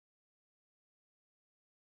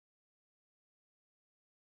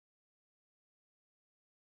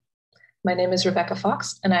My name is Rebecca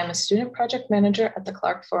Fox, and I am a student project manager at the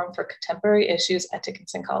Clark Forum for Contemporary Issues at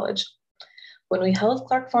Dickinson College. When we held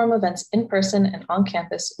Clark Forum events in person and on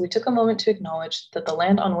campus, we took a moment to acknowledge that the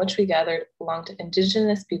land on which we gathered belonged to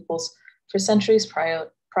Indigenous peoples for centuries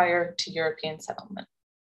prior to European settlement.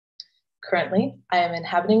 Currently, I am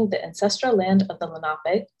inhabiting the ancestral land of the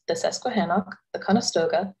Lenape, the Susquehannock, the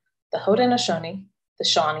Conestoga, the Haudenosaunee, the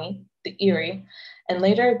Shawnee, the Erie, and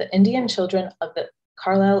later the Indian children of the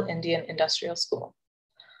Carlisle Indian Industrial School.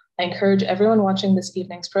 I encourage everyone watching this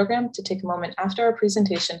evening's program to take a moment after our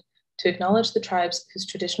presentation to acknowledge the tribes whose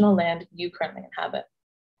traditional land you currently inhabit.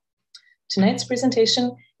 Tonight's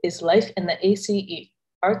presentation is Life in the ACE,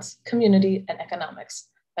 Arts, Community, and Economics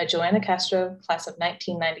by Joanna Castro, class of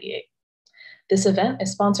 1998. This event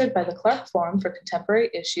is sponsored by the Clark Forum for Contemporary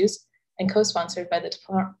Issues and co-sponsored by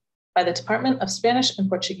the Department of Spanish and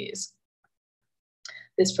Portuguese.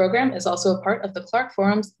 This program is also a part of the Clark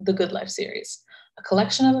Forum's The Good Life series, a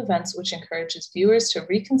collection of events which encourages viewers to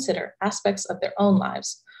reconsider aspects of their own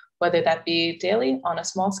lives, whether that be daily on a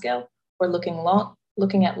small scale or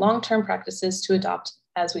looking at long-term practices to adopt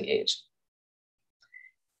as we age.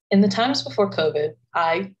 In the times before COVID,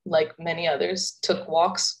 I, like many others, took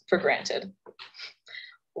walks for granted.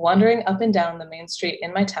 Wandering up and down the main street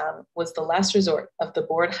in my town was the last resort of the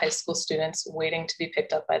bored high school students waiting to be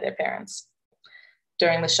picked up by their parents.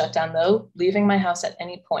 During the shutdown, though, leaving my house at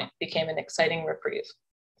any point became an exciting reprieve.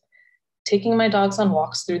 Taking my dogs on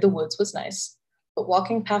walks through the woods was nice, but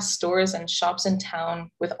walking past stores and shops in town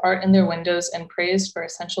with art in their windows and praise for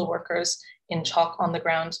essential workers in chalk on the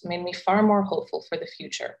ground made me far more hopeful for the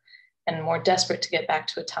future and more desperate to get back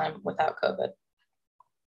to a time without COVID.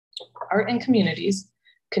 Art in communities,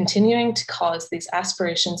 continuing to cause these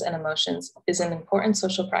aspirations and emotions, is an important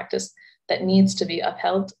social practice that needs to be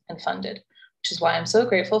upheld and funded, which is why I'm so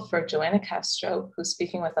grateful for Joanna Castro, who's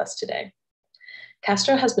speaking with us today.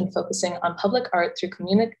 Castro has been focusing on public art through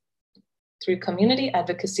community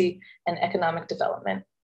advocacy and economic development.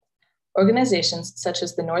 Organizations such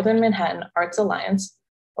as the Northern Manhattan Arts Alliance,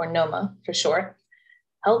 or NoMAA for short,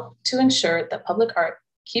 help to ensure that public art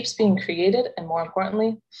keeps being created and, more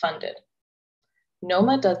importantly, funded.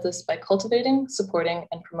 NoMAA does this by cultivating, supporting,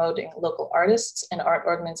 and promoting local artists and art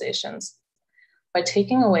organizations. By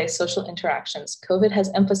taking away social interactions, COVID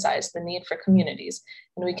has emphasized the need for communities,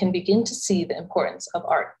 and we can begin to see the importance of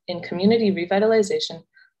art in community revitalization,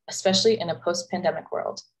 especially in a post-pandemic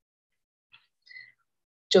world.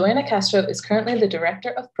 Joanna Castro is currently the Director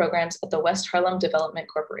of Programs at the West Harlem Development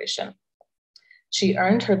Corporation. She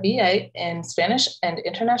earned her BA in Spanish and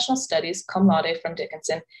International Studies cum laude from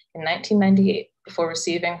Dickinson in 1998 before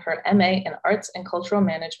receiving her MA in Arts and Cultural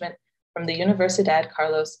Management from the Universidad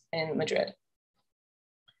Carlos in Madrid.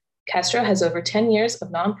 Castro has over 10 years of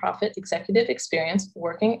nonprofit executive experience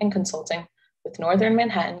working and consulting with Northern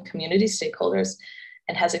Manhattan community stakeholders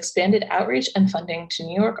and has expanded outreach and funding to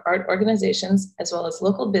New York art organizations as well as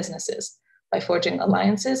local businesses by forging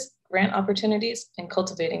alliances, grant opportunities, and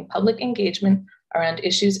cultivating public engagement around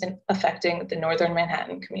issues affecting the Northern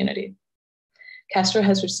Manhattan community. Castro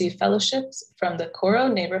has received fellowships from the Coro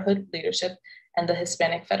Neighborhood Leadership and the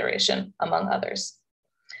Hispanic Federation, among others.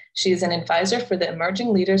 She is an advisor for the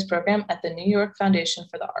Emerging Leaders Program at the New York Foundation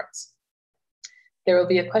for the Arts. There will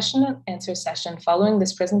be a question and answer session following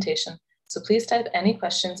this presentation, so please type any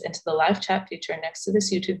questions into the live chat feature next to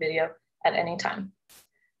this YouTube video at any time.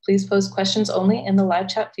 Please post questions only in the live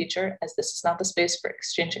chat feature, as this is not the space for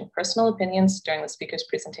exchanging personal opinions during the speaker's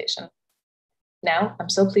presentation. Now, I'm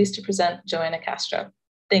so pleased to present Joanna Castro.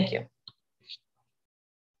 Thank you.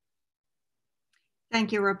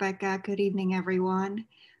 Thank you, Rebecca. Good evening, everyone.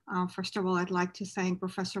 First of all, I'd like to thank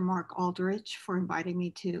Professor Mark Aldrich for inviting me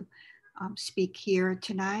to speak here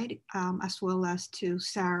tonight, as well as to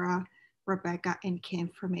Sarah, Rebecca, and Kim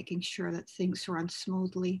for making sure that things run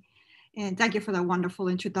smoothly. And thank you for that wonderful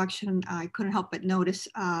introduction. I couldn't help but notice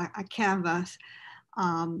a canvas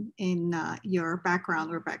in your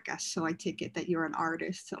background, Rebecca. So I take it that you're an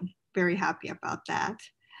artist. So I'm very happy about that.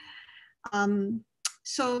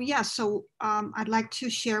 I'd like to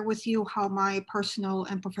share with you how my personal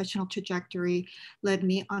and professional trajectory led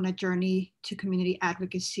me on a journey to community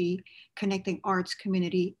advocacy, connecting arts,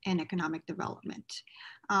 community, and economic development.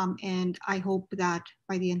 And I hope that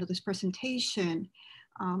by the end of this presentation,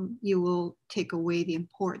 you will take away the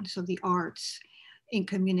importance of the arts in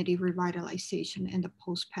community revitalization in the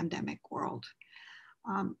post-pandemic world.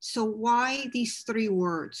 So why these three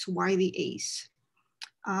words? Why the ACE?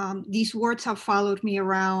 These words have followed me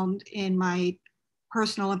around in my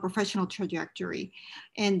personal and professional trajectory,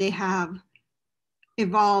 and they have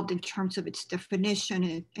evolved in terms of its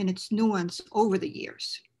definition and its nuance over the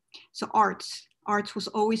years. So arts was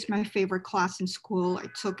always my favorite class in school. I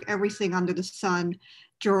took everything under the sun,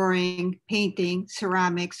 drawing, painting,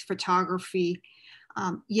 ceramics, photography.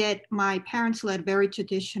 Yet my parents led very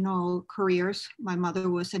traditional careers. My mother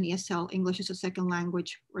was an ESL, English as a second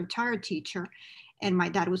language, retired teacher, and my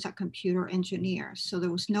dad was a computer engineer. So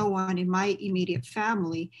there was no one in my immediate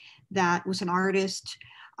family that was an artist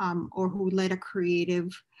or who led a creative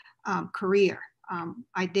career.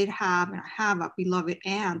 I did have, and I have a beloved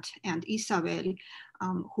aunt, Aunt Isabel,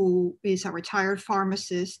 who is a retired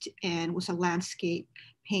pharmacist and was a landscape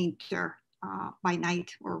painter by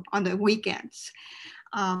night or on the weekends.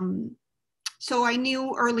 So I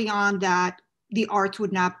knew early on that the arts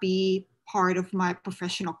would not be part of my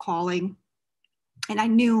professional calling. And I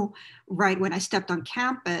knew right when I stepped on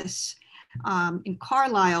campus in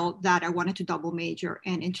Carlisle that I wanted to double major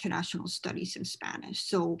in international studies in Spanish.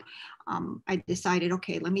 So I decided,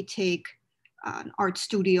 okay, let me take an art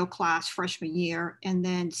studio class freshman year, and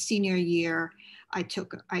then senior year,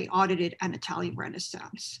 I audited an Italian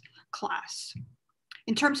Renaissance class.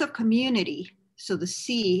 In terms of community, so the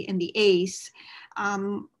C and the ACE, I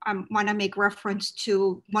want to make reference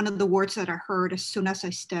to one of the words that I heard as soon as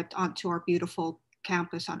I stepped onto our beautiful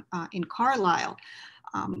campus in Carlisle,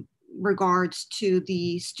 regards to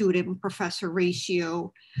the student-professor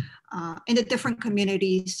ratio and the different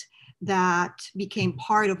communities that became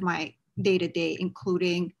part of my day-to-day,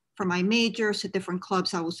 including from my majors, the different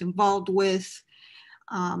clubs I was involved with,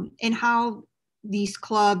 and how these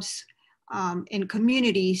clubs and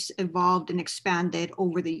communities evolved and expanded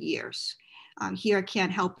over the years. Here I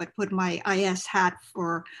can't help but put my IS hat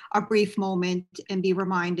for a brief moment and be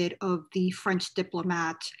reminded of the French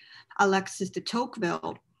diplomat Alexis de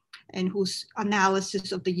Tocqueville, and whose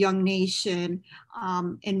analysis of the young nation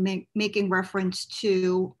and making reference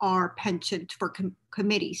to our penchant for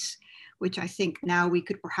committees, which I think now we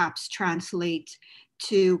could perhaps translate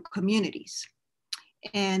to communities.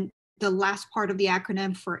 And the last part of the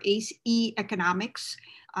acronym for ACE, E, economics.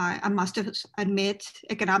 I must admit,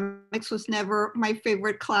 economics was never my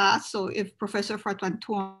favorite class. So if Professor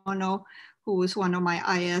Fratantuono, who was one of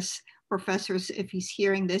my IS professors, if he's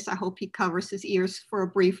hearing this, I hope he covers his ears for a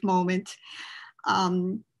brief moment.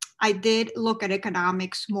 I did look at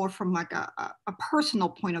economics more from like a personal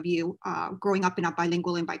point of view, growing up in a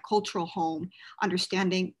bilingual and bicultural home,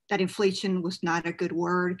 understanding that inflation was not a good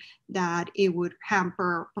word, that it would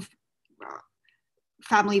hamper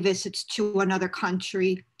family visits to another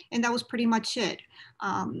country. And that was pretty much it.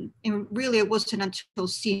 And really it wasn't until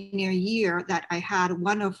senior year that I had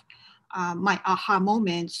one of my aha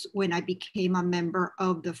moments when I became a member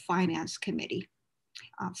of the finance committee.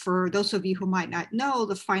 For those of you who might not know,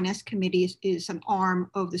 the finance committee is an arm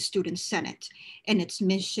of the student senate, and its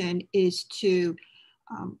mission is to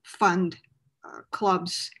fund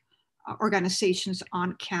clubs, organizations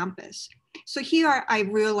on campus. So here I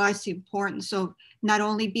realized the importance of not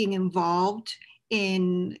only being involved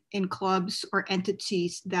in clubs or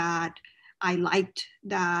entities that I liked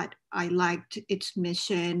its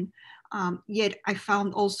mission, yet I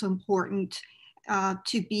found also important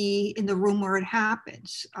to be in the room where it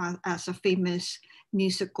happens, as a famous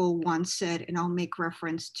musical once said, and I'll make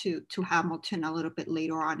reference to Hamilton a little bit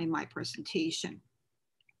later on in my presentation.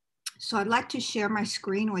 So I'd like to share my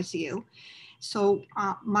screen with you. So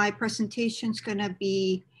my presentation is going to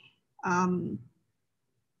be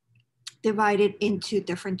divided into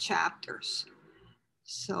different chapters.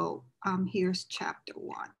 So here's chapter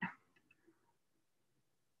 1.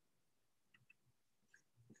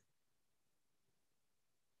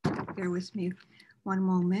 Bear with me one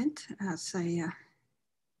moment as I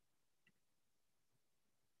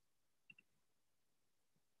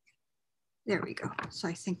there we go. So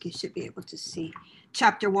I think you should be able to see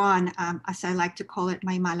chapter 1, as I like to call it,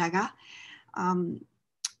 my Málaga.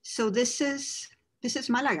 So this is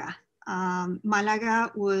Málaga.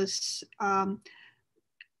 Málaga was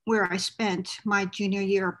where I spent my junior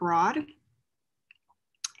year abroad.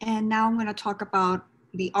 And now I'm going to talk about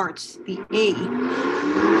the arts, the A.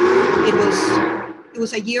 It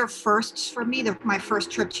was a year of firsts for me, my first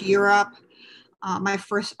trip to Europe, my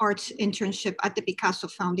first arts internship at the Picasso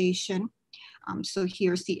Foundation. So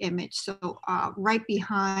here's the image. So right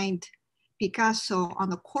behind Picasso on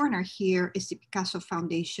the corner here is the Picasso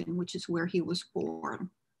Foundation, which is where he was born.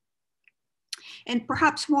 And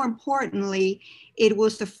perhaps more importantly, it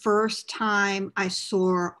was the first time I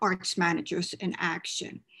saw arts managers in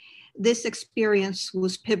action. This experience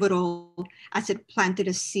was pivotal as it planted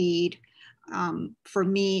a seed for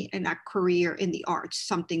me in a career in the arts,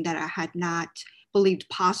 something that I had not believed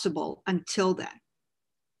possible until then.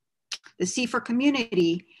 The C for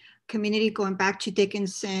community going back to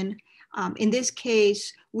Dickinson, In this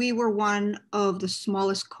case, we were one of the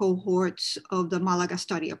smallest cohorts of the Málaga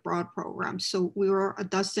Study Abroad Program. So we were a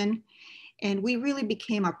dozen, and we really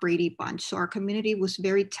became a Brady Bunch. So our community was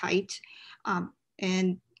very tight,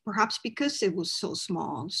 and perhaps because it was so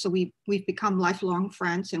small. So we've become lifelong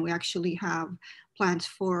friends, and we actually have plans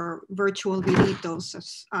for virtual viritos,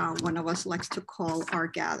 as one of us likes to call our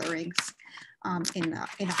gatherings, in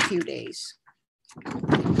a few days.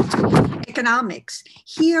 Economics.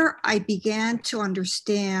 Here I began to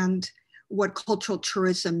understand what cultural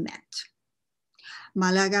tourism meant.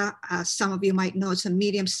 Málaga, as some of you might know, is a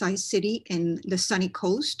medium-sized city in the sunny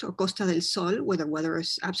coast, or Costa del Sol, where the weather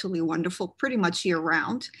is absolutely wonderful pretty much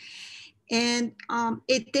year-round. And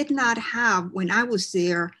it did not have, when I was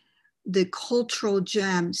there, the cultural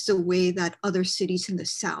gems the way that other cities in the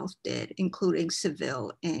south did, including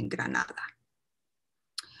Seville and Granada.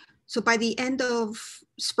 So by the end of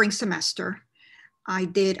spring semester, I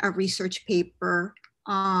did a research paper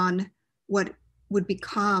on what would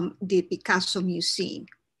become the Picasso Museum.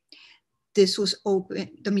 This was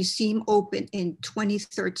open, the museum opened in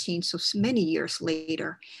 2013, so many years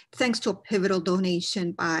later, thanks to a pivotal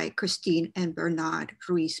donation by Christine and Bernard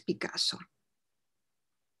Ruiz Picasso.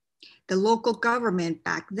 The local government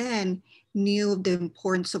back then knew the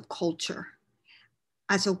importance of culture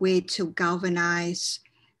as a way to galvanize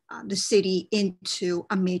the city into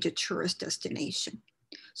a major tourist destination.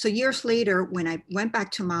 So years later, when I went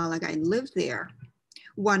back to Malaga and lived there,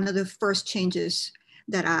 one of the first changes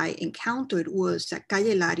that I encountered was that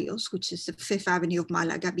Calle Larios, which is the Fifth Avenue of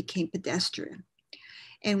Malaga, became pedestrian.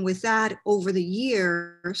 And with that, over the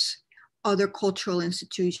years, other cultural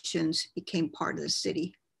institutions became part of the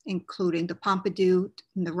city, including the Pompidou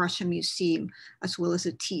and the Russian Museum, as well as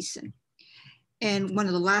the Thyssen. And one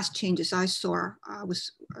of the last changes I saw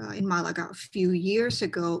was in Malaga a few years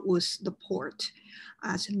ago was the port,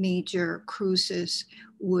 as major cruises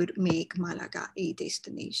would make Malaga a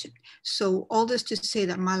destination. So all this to say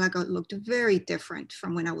that Malaga looked very different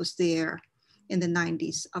from when I was there in the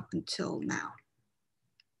 90s up until now.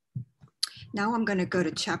 Now I'm gonna go to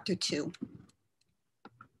chapter 2.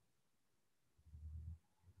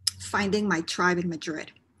 Finding my tribe in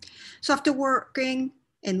Madrid. So after working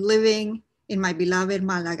and living in my beloved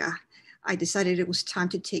Malaga, I decided it was time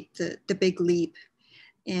to take the big leap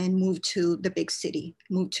and move to the big city,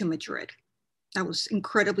 move to Madrid. I was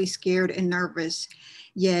incredibly scared and nervous,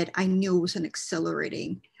 yet I knew it was an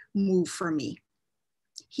exhilarating move for me.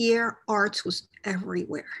 Here, arts was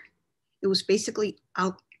everywhere. It was basically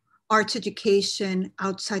arts education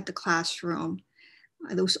outside the classroom.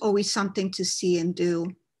 There was always something to see and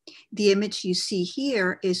do. The image you see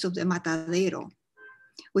here is of the Matadero,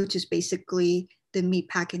 which is basically the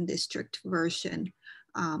meatpacking district version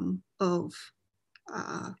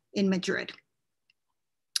in Madrid.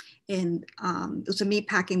 And it was a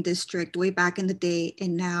meatpacking district way back in the day,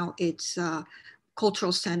 and now it's a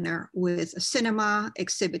cultural center with a cinema,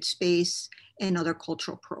 exhibit space, and other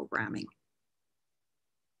cultural programming.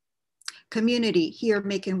 Community, here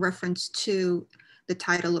making reference to the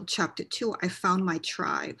title of chapter 2, I found my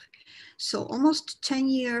tribe. So almost 10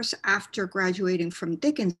 years after graduating from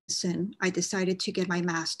Dickinson, I decided to get my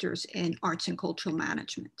master's in arts and cultural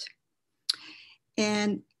management.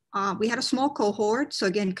 And we had a small cohort. So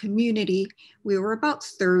again, community, we were about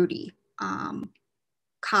 30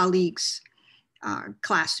 colleagues,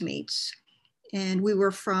 classmates, and we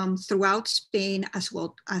were from throughout Spain as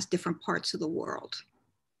well as different parts of the world.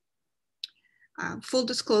 Full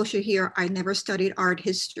disclosure here, I never studied art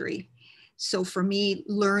history. So for me,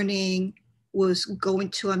 learning was going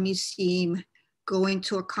to a museum, going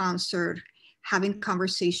to a concert, having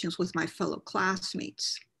conversations with my fellow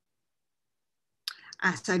classmates.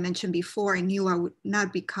 As I mentioned before, I knew I would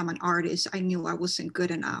not become an artist. I knew I wasn't good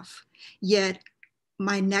enough. Yet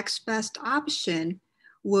my next best option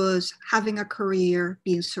was having a career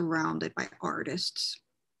being surrounded by artists.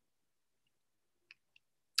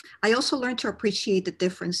 I also learned to appreciate the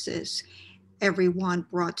differences everyone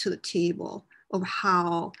brought to the table of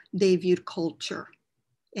how they viewed culture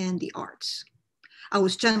and the arts. I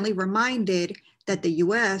was gently reminded that the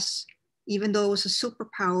US, even though it was a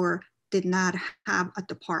superpower, did not have a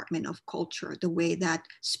department of culture the way that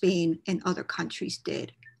Spain and other countries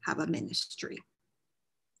did have a ministry.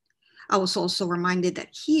 I was also reminded that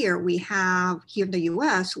here in the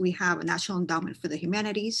US, we have a National Endowment for the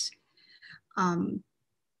Humanities,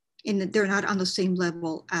 and they're not on the same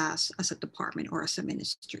level as a department or as a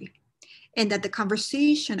ministry. And that the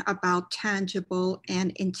conversation about tangible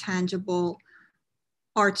and intangible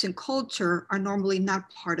arts and culture are normally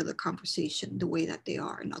not part of the conversation the way that they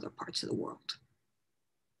are in other parts of the world.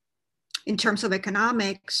 In terms of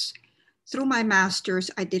economics, Through my master's,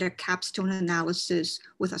 I did a capstone analysis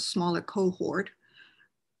with a smaller cohort,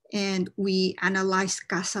 and we analyzed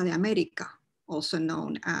Casa de América, also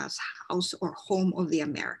known as House or Home of the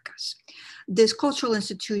Americas. This cultural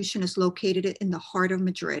institution is located in the heart of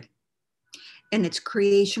Madrid, and its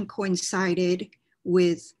creation coincided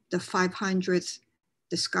with the 500th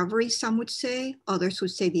discovery, some would say. Others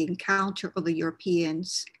would say the encounter of the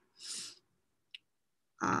Europeans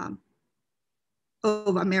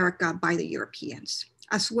of America by the Europeans,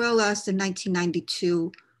 as well as the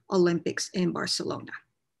 1992 Olympics in Barcelona.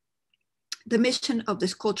 The mission of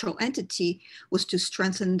this cultural entity was to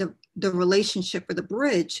strengthen the relationship or the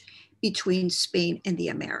bridge between Spain and the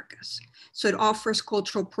Americas. So it offers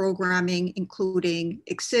cultural programming, including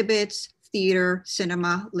exhibits, theater,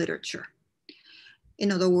 cinema, literature.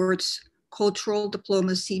 In other words, cultural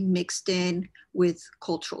diplomacy mixed in with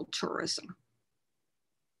cultural tourism.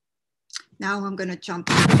 Now I'm gonna jump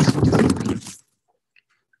into,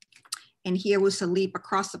 and here was a leap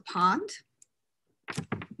across the pond.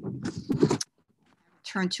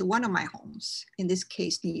 Turn to one of my homes, in this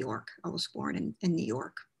case, New York. I was born in New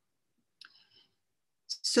York.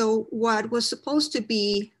 So what was supposed to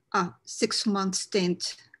be a 6-month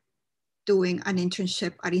stint doing an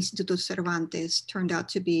internship at Instituto Cervantes turned out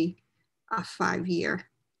to be a 5-year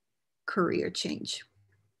career change.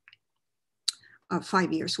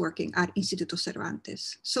 5 years working at Instituto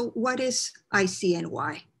Cervantes. So what is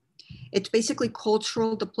ICNY? It's basically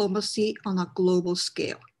cultural diplomacy on a global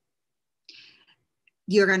scale.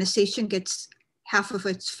 The organization gets half of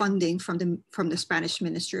its funding from the Spanish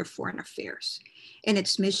Ministry of Foreign Affairs, and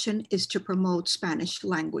its mission is to promote Spanish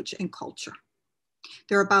language and culture.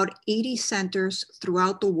 There are about 80 centers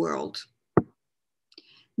throughout the world.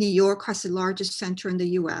 New York has the largest center in the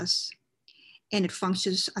US, and it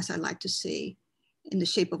functions, as I like to say, in the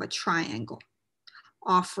shape of a triangle,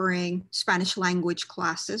 offering Spanish language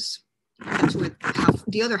classes. That's where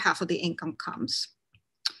the other half of the income comes.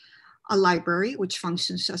 A library, which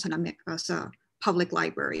functions as a public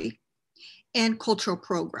library, and cultural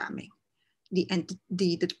programming,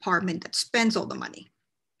 the department that spends all the money.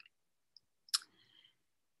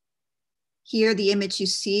 Here, the image you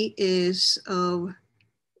see is of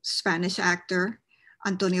Spanish actor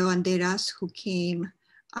Antonio Banderas, who came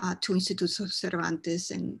to Instituto Cervantes,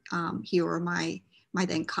 and here are my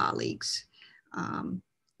then colleagues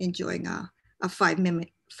enjoying a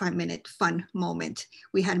 5-minute fun moment.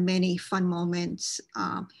 We had many fun moments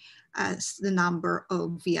as the number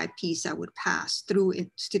of VIPs that would pass through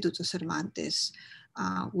Instituto Cervantes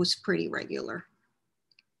was pretty regular.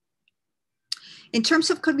 In terms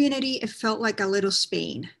of community, it felt like a little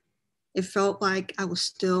Spain. It felt like I was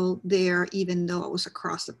still there, even though I was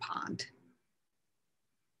across the pond.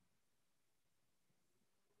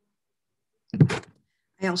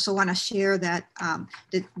 I also want to share that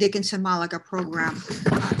the Dickinson Malaga program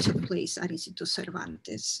took place at Instituto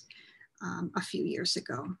Cervantes a few years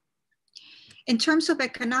ago. In terms of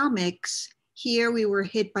economics, here we were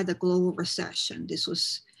hit by the global recession. This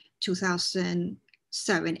was 2007-8.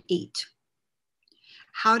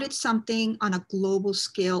 How did something on a global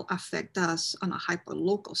scale affect us on a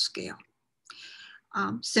hyperlocal scale?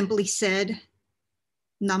 Simply said,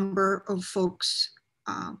 number of folks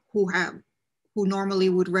who normally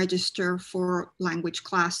would register for language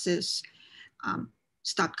classes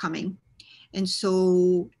stopped coming. And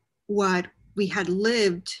so what we had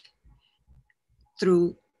lived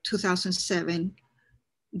through 2007,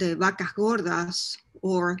 the vacas gordas,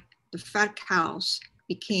 or the fat cows,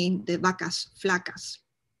 became the vacas flacas,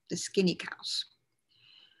 the skinny cows.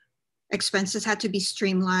 Expenses had to be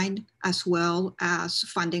streamlined, as well as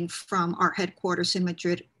funding from our headquarters in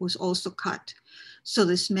Madrid was also cut. So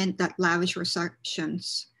this meant that lavish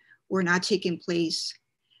receptions were not taking place,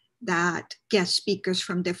 that guest speakers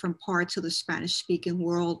from different parts of the Spanish-speaking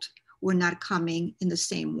world were not coming in the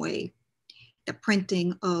same way. The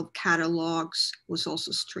printing of catalogs was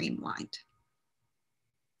also streamlined.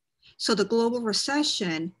 So the global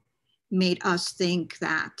recession made us think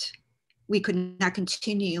that we could not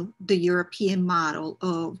continue the European model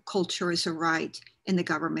of culture is a right and the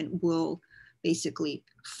government will basically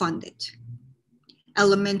fund it.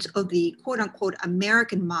 Elements of the quote unquote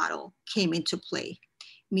American model came into play,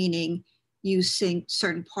 meaning using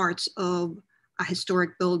certain parts of a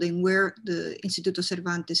historic building where the Instituto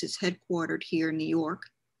Cervantes is headquartered here in New York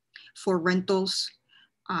for rentals,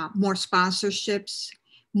 more sponsorships,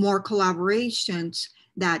 more collaborations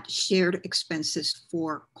that shared expenses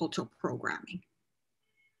for cultural programming.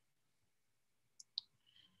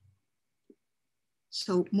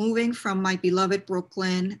 So moving from my beloved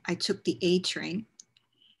Brooklyn, I took the A train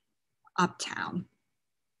uptown.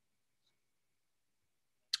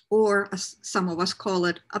 or as some of us call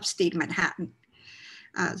it, upstate Manhattan.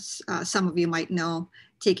 As some of you might know,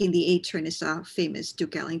 Taking the A Train is a famous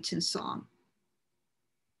Duke Ellington song.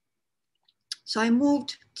 So I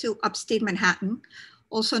moved to upstate Manhattan,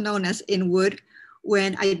 also known as Inwood,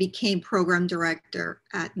 when I became program director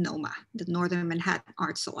at NoMAA, the Northern Manhattan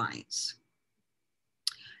Arts Alliance,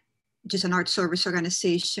 which is an art service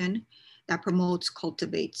organization that promotes,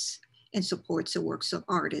 cultivates, and supports the works of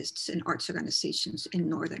artists and arts organizations in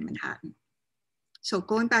Northern Manhattan. So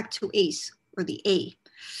going back to ACE, or the A,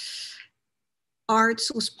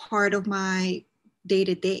 arts was part of my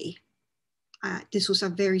day-to-day. This was a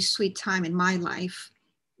very sweet time in my life,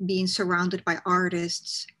 being surrounded by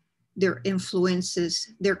artists, their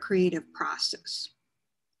influences, their creative process.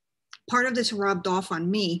 Part of this rubbed off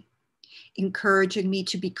on me, encouraging me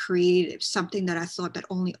to be creative, something that I thought that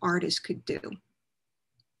only artists could do.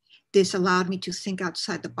 This allowed me to think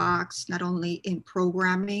outside the box, not only in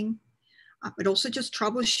programming, but also just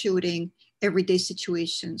troubleshooting everyday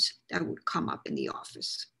situations that would come up in the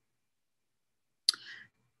office.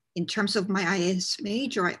 In terms of my IS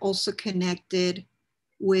major, I also connected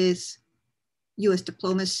with US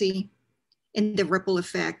diplomacy and the ripple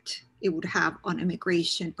effect it would have on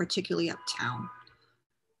immigration, particularly uptown.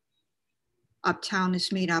 Uptown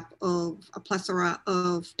is made up of a plethora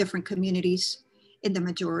of different communities, and the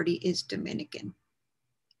majority is Dominican.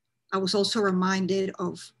 I was also reminded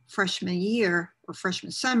of freshman year or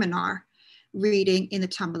freshman seminar, reading In the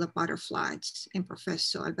Time of the Butterflies in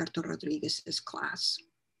Professor Alberto Rodriguez's class.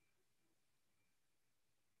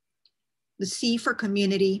 The C for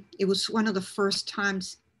community, it was one of the first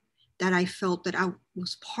times that I felt that I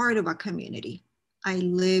was part of a community. I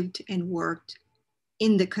lived and worked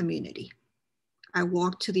in the community. I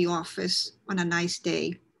walked to the office on a nice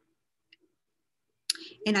day,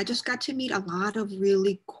 and I just got to meet a lot of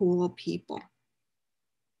really cool people.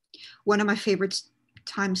 One of my favorite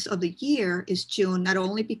times of the year is June, not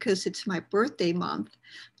only because it's my birthday month,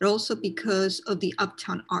 but also because of the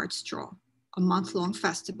Uptown Arts Stroll, a month-long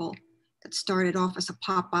festival that started off as a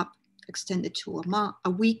pop-up, extended to a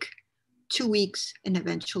week, 2 weeks, and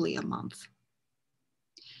eventually a month.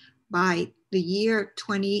 By the year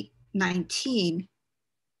 2019,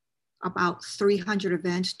 about 300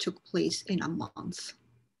 events took place in a month.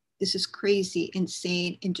 This is crazy,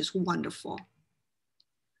 insane, and just wonderful.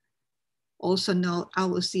 Also note, I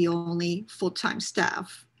was the only full-time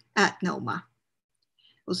staff at NoMAA. I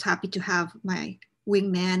was happy to have my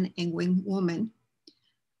wingman and wingwoman,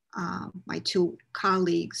 my two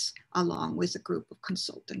colleagues, along with a group of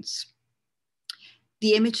consultants.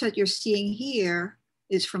 The image that you're seeing here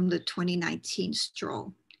is from the 2019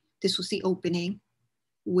 stroll. This was the opening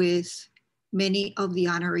with many of the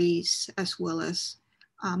honorees as well as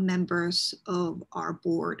members of our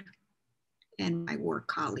board and my work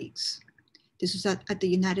colleagues. This was at the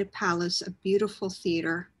United Palace, a beautiful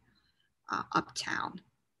theater uptown.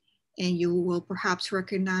 And you will perhaps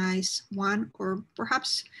recognize one or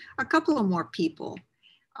perhaps a couple of more people,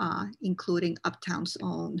 including Uptown's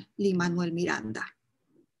own Lin-Manuel Miranda.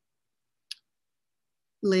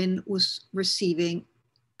 Lin was receiving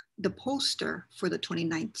the poster for the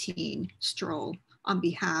 2019 stroll on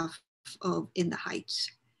behalf of In the Heights,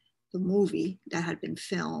 the movie that had been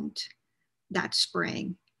filmed that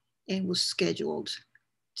spring and was scheduled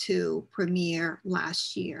to premiere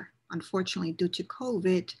last year. Unfortunately, due to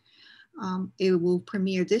COVID, it will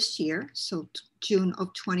premiere this year, so June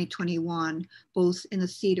of 2021, both in the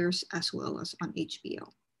theaters as well as on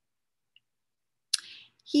HBO.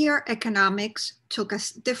 Here, economics took a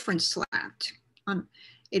different slant.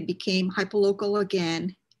 It became hyperlocal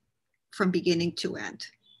again from beginning to end.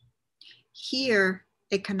 Here,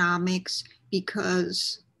 economics,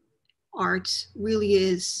 because arts really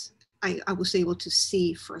is, I was able to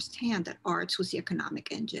see firsthand that arts was the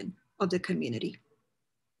economic engine of the community.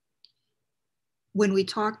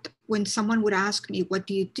 When someone would ask me, what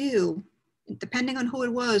do you do? Depending on who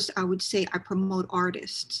it was, I would say I promote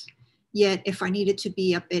artists. Yet if I needed to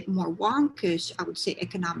be a bit more wonkish, I would say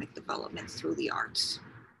economic development through the arts.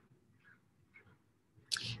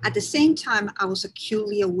 At the same time, I was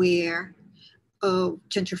acutely aware of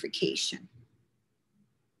gentrification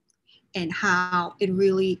and how it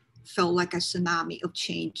really felt like a tsunami of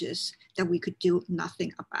changes that we could do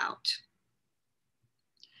nothing about.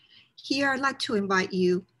 Here, I'd like to invite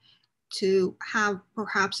you to have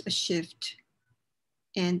perhaps a shift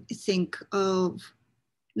and think of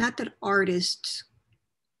not that artists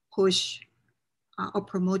push or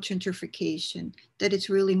promote gentrification, that it's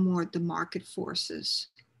really more the market forces.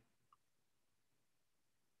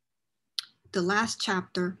 The last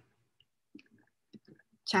chapter,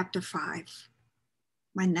 chapter 5,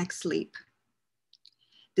 my next leap.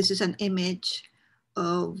 This is an image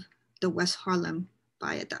of the West Harlem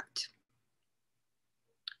Viaduct.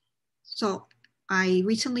 So I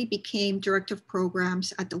recently became Director of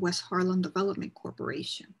Programs at the West Harlem Development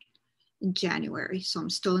Corporation in January, so I'm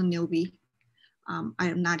still a newbie. I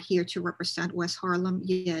am not here to represent West Harlem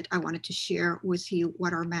yet. I wanted to share with you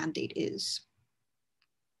what our mandate is.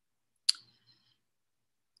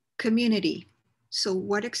 Community. So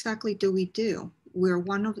what exactly do we do? We're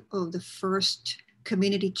one of the first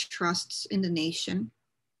community trusts in the nation.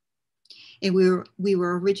 And we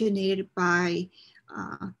were originated by,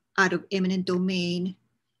 out of eminent domain,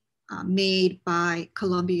 made by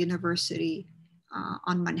Columbia University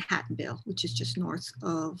on Manhattanville, which is just north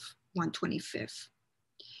of 125th.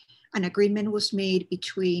 An agreement was made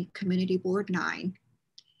between Community Board 9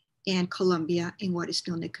 and Columbia in what is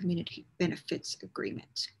known as the Community Benefits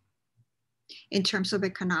Agreement. In terms of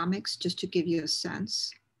economics, just to give you a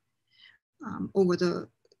sense, over the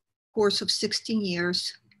course of 16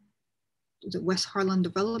 years, the West Harlem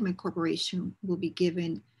Development Corporation will be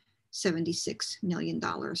given $76 million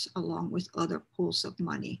along with other pools of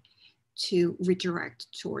money to redirect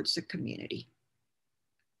towards the community.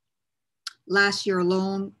 Last year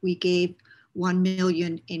alone, we gave 1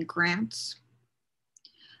 million in grants,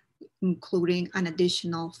 including an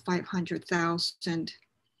additional 500,000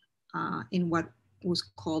 in what was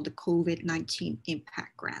called the COVID-19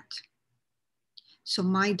 Impact Grant. So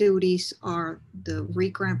my duties are the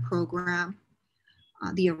RE-Grant program,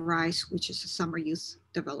 the ARISE, which is a summer youth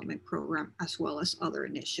development program, as well as other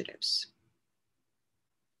initiatives.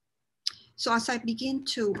 So as I begin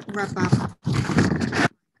to wrap up,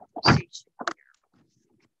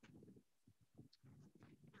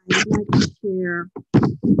 I'd like to share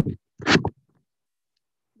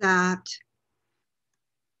that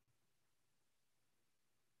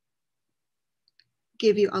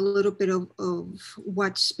give you a little bit of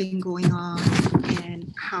what's been going on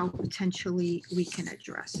and how potentially we can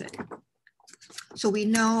address it. So we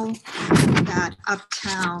know that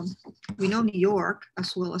Uptown, we know New York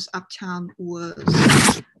as well as Uptown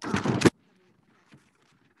was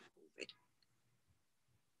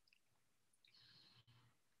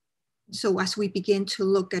so as we begin to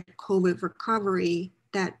look at COVID recovery,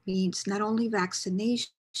 that means not only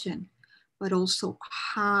vaccination, but also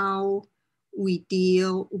how we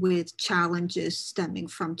deal with challenges stemming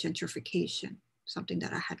from gentrification, something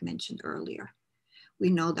that I had mentioned earlier. We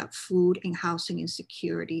know that food and housing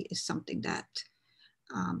insecurity is something that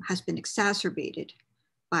has been exacerbated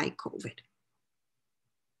by COVID.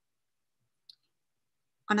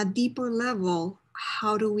 On a deeper level,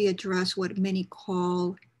 how do we address what many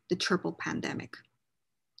call the triple pandemic?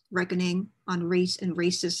 Reckoning on race and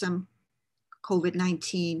racism,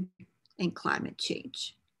 COVID-19, and climate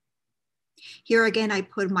change. Here again, I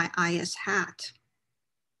put my IS hat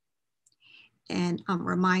and I'm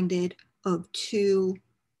reminded of two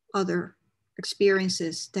other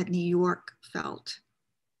experiences that New York felt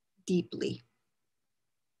deeply.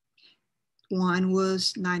 One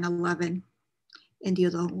was 9/11 and the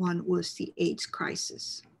other one was the AIDS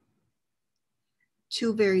crisis.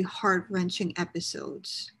 Two very heart-wrenching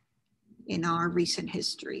episodes in our recent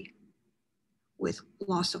history with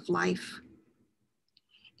loss of life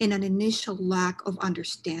and an initial lack of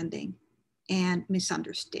understanding and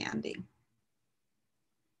misunderstanding.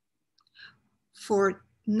 For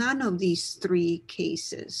none of these three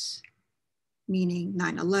cases, meaning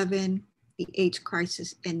 9/11, the AIDS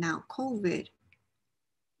crisis, and now COVID,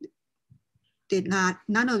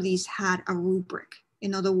 none of these had a rubric.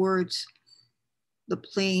 In other words, the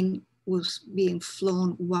plane was being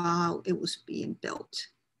flown while it was being built.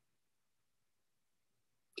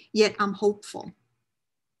 Yet I'm hopeful.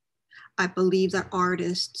 I believe that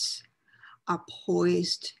artists are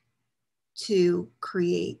poised to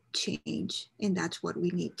create change, and that's what we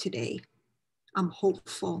need today. I'm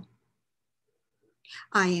hopeful.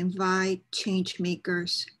 I invite change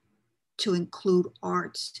makers to include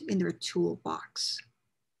arts in their toolbox,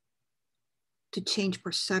 to change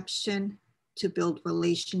perception, to build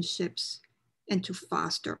relationships, and to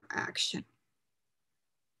foster action.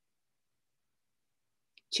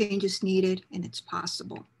 Change is needed and it's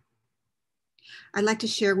possible. I'd like to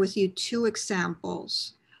share with you two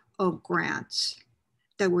examples of grants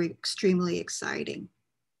that were extremely exciting.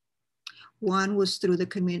 One was through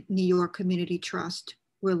the New York Community Trust,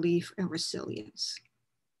 Relief and Resilience.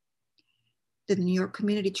 The New York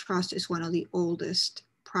Community Trust is one of the oldest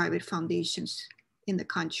private foundations in the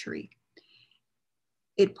country.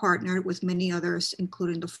 It partnered with many others,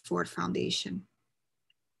 including the Ford Foundation,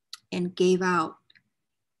 and gave out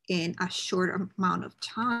in a short amount of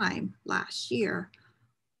time last year,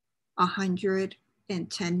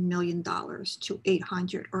 $110 million to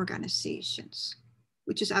 800 organizations,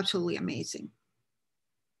 which is absolutely amazing.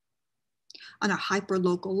 On a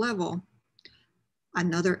hyper-local level,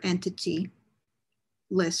 another entity,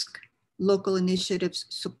 LISC, Local Initiatives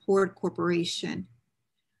Support Corporation,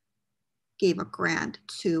 gave a grant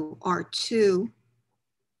to our two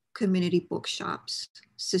community bookshops,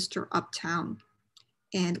 Sister Uptown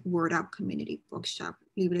and Word Out Community Bookshop,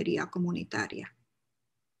 Librería Comunitaria.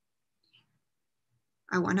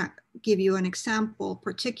 I want to give you an example,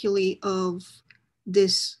 particularly of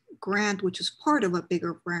this grant, which is part of a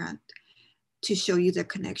bigger grant, to show you the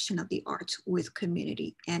connection of the arts with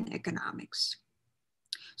community and economics.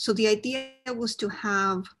 So the idea was to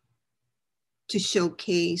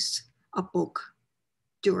showcase a book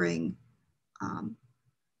during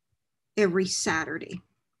every Saturday.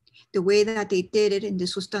 The way that they did it, and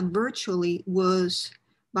this was done virtually, was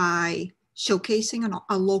by showcasing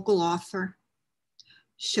a local author,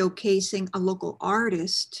 showcasing a local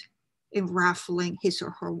artist and raffling his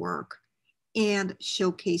or her work, and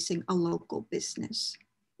showcasing a local business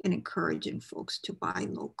and encouraging folks to buy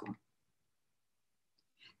local.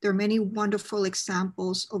 There are many wonderful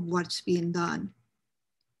examples of what's being done.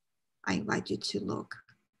 I invite you to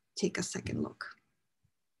take a second look.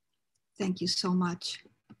 Thank you so much.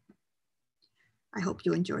 I hope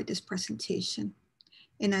you enjoyed this presentation.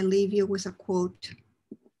 And I leave you with a quote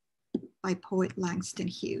by poet Langston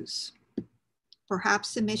Hughes.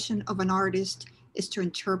 Perhaps the mission of an artist is to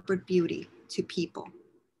interpret beauty to people,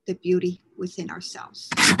 the beauty within ourselves.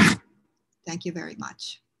 Thank you very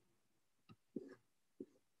much.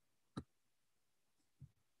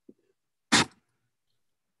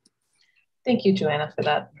 Thank you, Joanna, for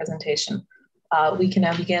that presentation. We can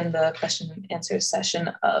now begin the question and answer session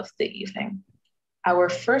of the evening. Our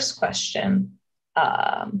first question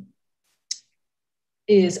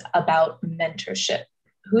is about mentorship.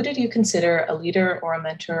 Who did you consider a leader or a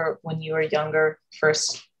mentor when you were younger,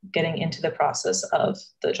 first getting into the process of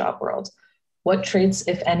the job world? What traits,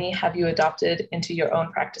 if any, have you adopted into your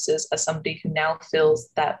own practices as somebody who now fills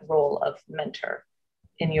that role of mentor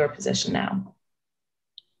in your position now?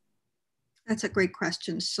 That's a great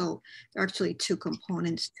question. So there are actually two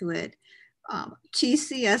components to it.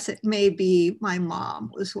 Cheesy as it may be, my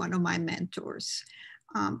mom was one of my mentors.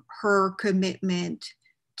 Her commitment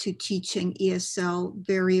to teaching ESL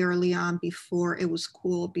very early on, before it was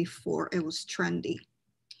cool, before it was trendy.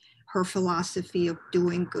 Her philosophy of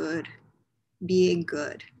doing good, being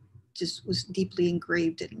good, just was deeply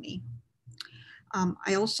engraved in me.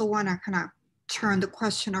 I also want to kind of turn the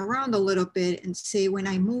question around a little bit and say, when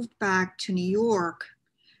I moved back to New York,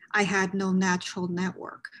 I had no natural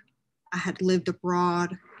network. I had lived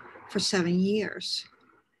abroad for 7 years,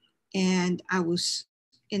 and I was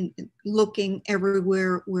looking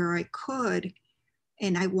everywhere where I could,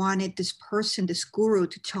 and I wanted this person, this guru,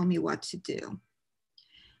 to tell me what to do.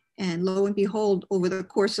 And lo and behold, over the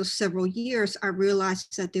course of several years, I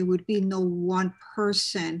realized that there would be no one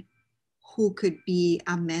person who could be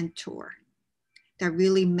a mentor. That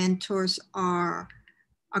really mentors are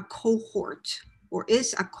a cohort, or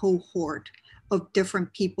is a cohort of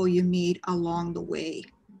different people you meet along the way.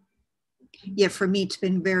 Yet for me, it's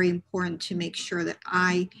been very important to make sure that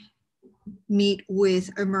I meet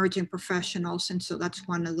with emerging professionals. And so that's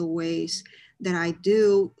one of the ways that I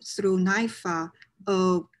do through NYFA,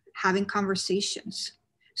 of having conversations.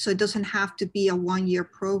 So it doesn't have to be a one-year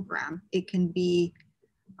program. It can be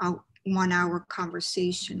a 1 hour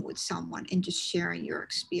conversation with someone and just sharing your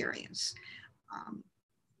experience.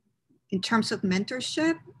 In terms of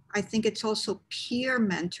mentorship, I think it's also peer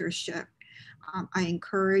mentorship. I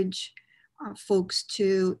encourage folks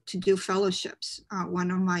to do fellowships.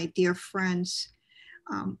 One of my dear friends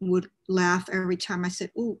would laugh every time I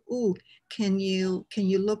said, ooh, can you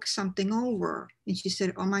look something over? And she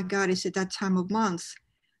said, oh my God, is it that time of month?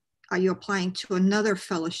 Are you applying to another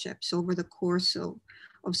fellowship? So over the course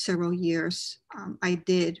of several years, I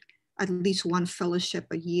did at least one fellowship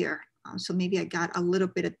a year. So maybe I got a little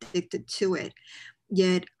bit addicted to it.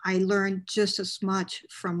 Yet I learned just as much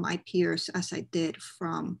from my peers as I did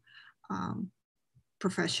from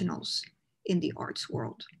professionals in the arts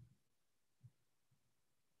world.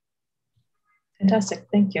 Fantastic,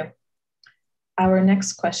 thank you. Our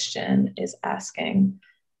next question is asking,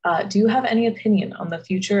 do you have any opinion on the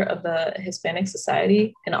future of the Hispanic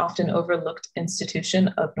Society, an often overlooked institution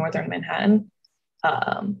of Northern Manhattan?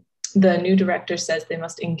 The new director says they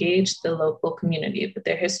must engage the local community, but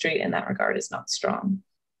their history in that regard is not strong.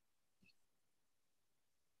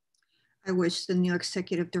 I wish the new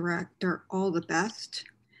executive director all the best.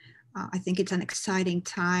 I think it's an exciting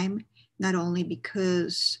time, not only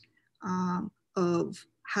because of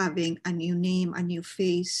having a new name, a new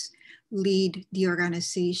face, lead the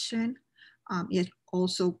organization. Yet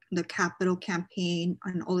also the capital campaign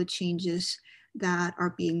and all the changes that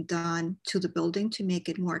are being done to the building to make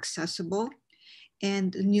it more accessible,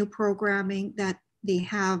 and the new programming that they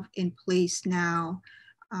have in place now,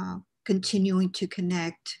 continuing to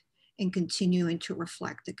connect and continuing to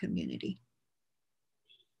reflect the community.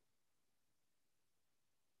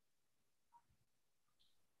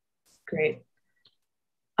 Great.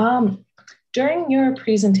 During your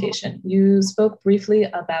presentation, you spoke briefly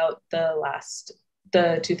about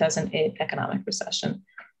the 2008 economic recession.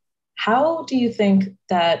 How do you think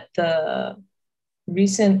that the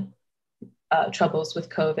recent troubles with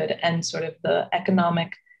COVID and sort of the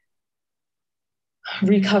economic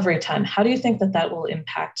recovery time, how do you think that that will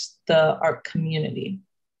impact the art community?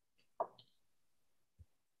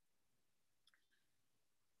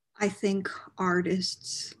 I think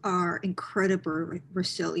artists are incredibly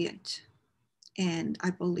resilient, and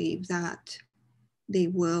I believe that they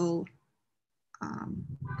will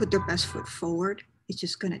put their best foot forward. It's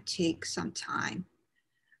just going to take some time.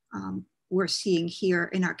 We're seeing here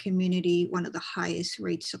in our community one of the highest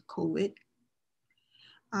rates of COVID.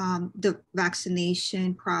 The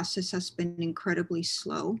vaccination process has been incredibly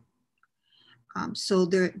slow. So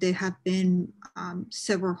there have been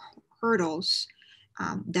several hurdles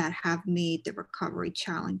that have made the recovery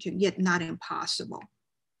challenging, yet not impossible.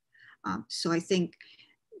 So I think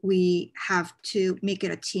we have to make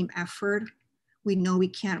it a team effort. We know we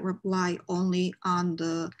can't rely only on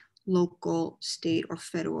the local, state, or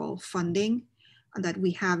federal funding that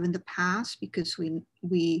we have in the past, because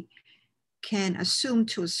we can assume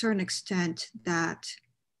to a certain extent that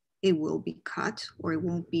it will be cut, or it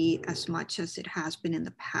won't be as much as it has been in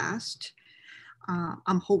the past.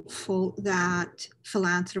 I'm hopeful that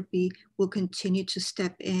philanthropy will continue to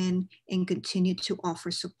step in and continue to offer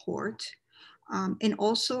support. And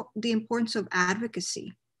also the importance of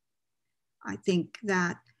advocacy. I think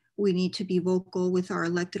that we need to be vocal with our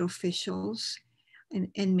elected officials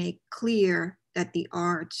and make clear that the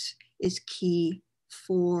arts is key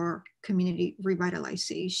for community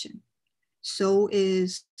revitalization. So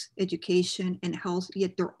is education and health,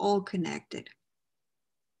 yet they're all connected.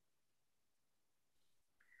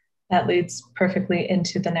 That leads perfectly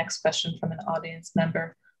into the next question from an audience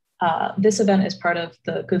member. This event is part of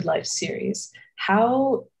the Good Life series.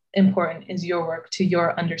 How important is your work to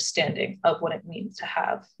your understanding of what it means to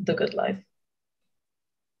have the good life?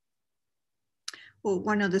 Well,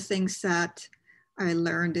 one of the things that I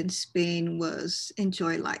learned in Spain was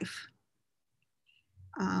enjoy life.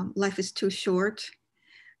 Life is too short.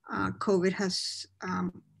 COVID has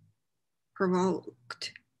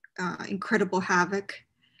provoked incredible havoc.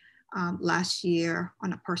 Last year,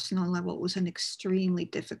 on a personal level, was an extremely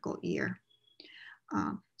difficult year.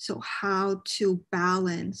 So how to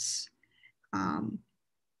balance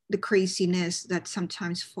the craziness that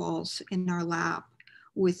sometimes falls in our lap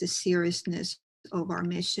with the seriousness of our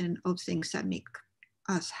mission of things that make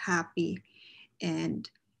us happy and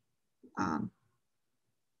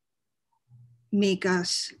make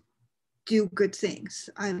us do good things.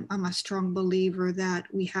 I'm a strong believer that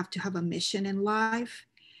we have to have a mission in life.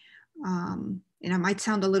 And I might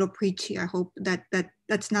sound a little preachy. I hope that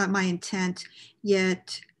that's not my intent.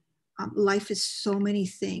 Yet, life is so many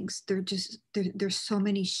things. There's so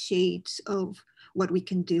many shades of what we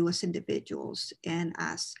can do as individuals and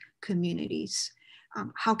as communities.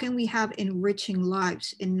 How can we have enriching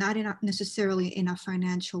lives, and not necessarily in a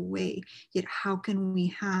financial way? Yet, how can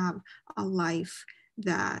we have a life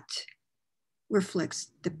that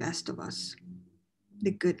reflects the best of us,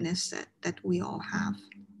 the goodness that we all have?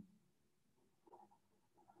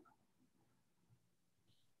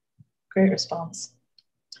 Great response.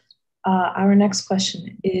 Our next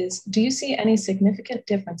question is, do you see any significant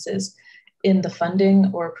differences in the funding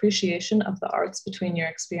or appreciation of the arts between your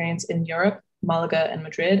experience in Europe, Malaga and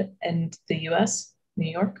Madrid, and the US, New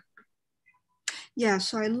York? Yeah,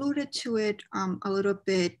 so I alluded to it a little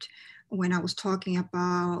bit when I was talking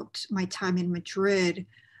about my time in Madrid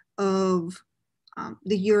of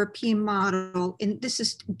the European model, and this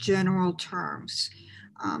is general terms,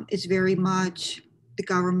 is very much the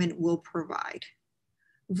government will provide,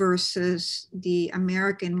 versus the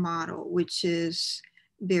American model, which is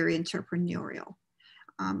very entrepreneurial.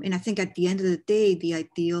 And I think at the end of the day, the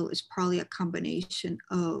ideal is probably a combination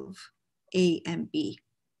of A and B.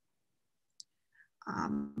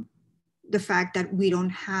 The fact that we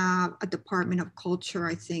don't have a Department of Culture,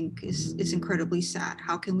 I think, is incredibly sad.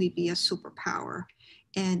 How can we be a superpower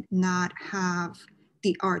and not have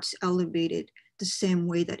the arts elevated the same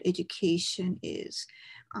way that education is?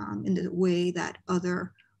 in the way that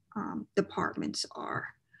other departments are.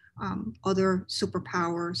 Other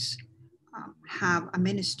superpowers have a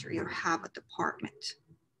ministry or have a department.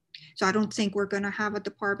 So I don't think we're going to have a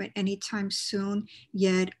department anytime soon,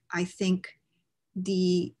 yet I think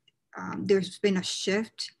there's been a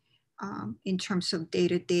shift in terms of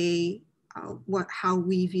day-to-day, how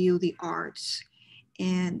we view the arts,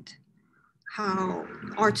 and how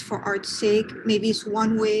arts for art's sake maybe is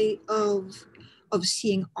one way of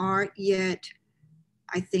seeing art, yet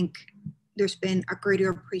I think there's been a greater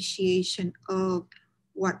appreciation of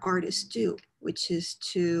what artists do, which is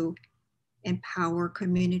to empower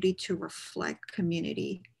community, to reflect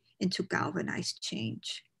community, and to galvanize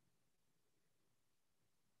change.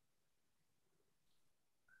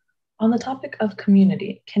 On the topic of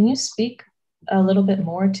community, can you speak a little bit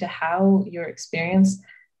more to how your experience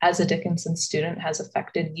as a Dickinson student has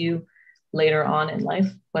affected you later on in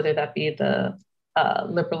life, whether that be the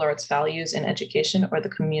liberal arts values in education or the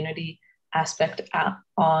community aspect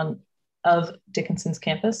of Dickinson's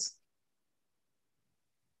campus?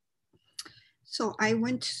 So I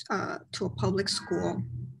went to a public school.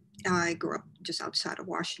 I grew up just outside of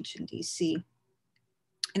Washington, D.C.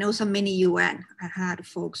 And it was a mini UN. I had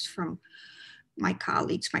folks from my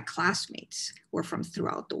colleagues, my classmates were from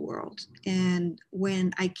throughout the world. And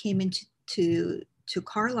when I came into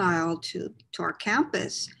Carlisle, to our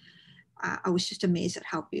campus, I was just amazed at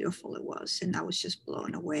how beautiful it was. And I was just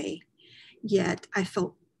blown away. Yet I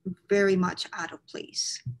felt very much out of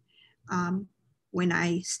place. When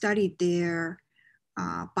I studied there,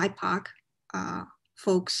 BIPOC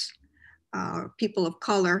folks, people of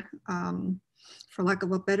color, for lack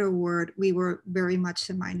of a better word, we were very much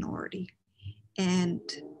the minority. And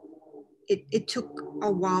it took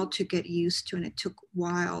a while to get used to, and it took a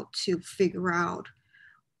while to figure out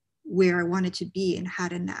where I wanted to be and how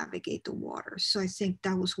to navigate the water. So I think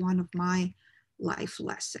that was one of my life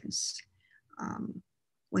lessons.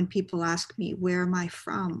 When people ask me, where am I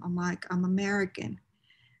from? I'm like, I'm American.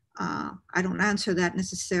 I don't answer that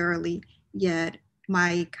necessarily, yet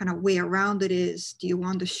my kind of way around it is, do you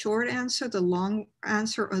want the short answer, the long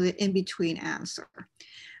answer, or the in-between answer?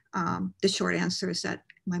 The short answer is that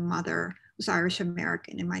my mother was Irish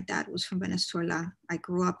American and my dad was from Venezuela. I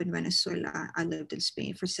grew up in Venezuela. I lived in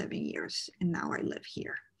Spain for 7 years, and now I live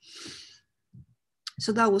here.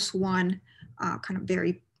 So that was one kind of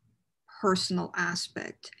very personal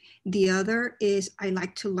aspect. The other is I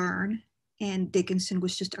like to learn, and Dickinson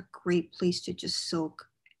was just a great place to just soak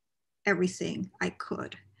everything I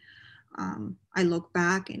could. I look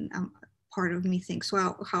back and part of me thinks,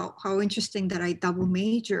 wow, how interesting that I double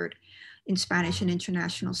majored in Spanish and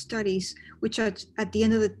International Studies, which at the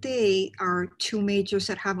end of the day are two majors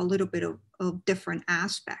that have a little bit of different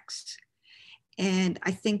aspects. And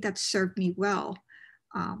I think that served me well.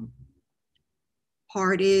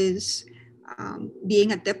 Part is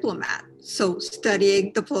being a diplomat. So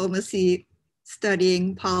studying diplomacy,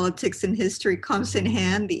 studying politics and history comes in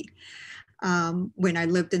handy. When I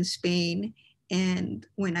lived in Spain and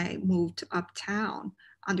when I moved to Uptown,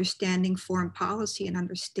 understanding foreign policy and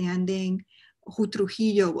understanding who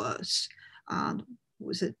Trujillo was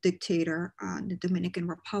a dictator in the Dominican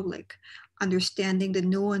Republic, understanding the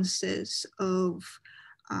nuances of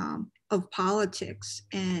politics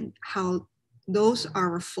and how those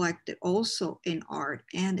are reflected also in art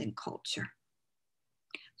and in culture.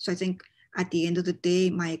 So I think at the end of the day,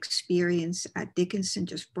 my experience at Dickinson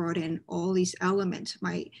just brought in all these elements.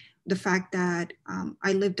 The fact that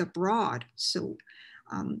I lived abroad. So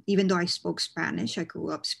even though I spoke Spanish, I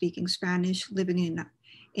grew up speaking Spanish, living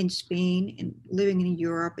in Spain and living in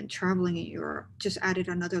Europe and traveling in Europe just added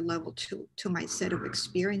another level to my set of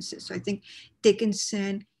experiences. So I think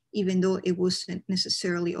Dickinson, even though it wasn't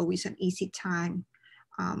necessarily always an easy time,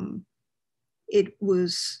 it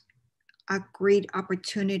was a great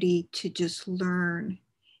opportunity to just learn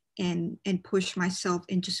and push myself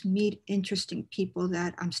and just meet interesting people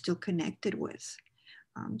that I'm still connected with.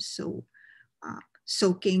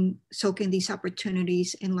 Soaking these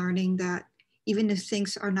opportunities and learning that even if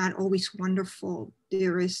things are not always wonderful,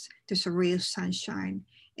 there's a ray of sunshine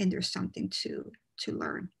and there's something to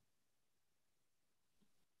learn.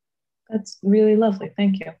 That's really lovely.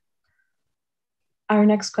 Thank you. Our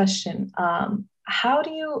next question, how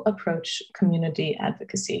do you approach community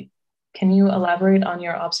advocacy? Can you elaborate on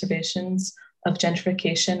your observations of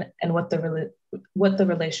gentrification and what the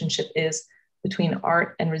relationship is between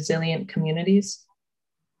art and resilient communities?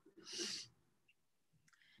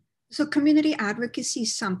 So community advocacy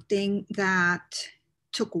is something that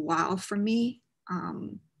took a while for me.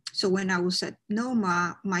 So when I was at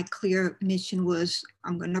NoMAA, my clear mission was,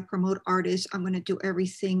 I'm going to promote artists. I'm going to do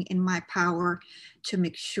everything in my power to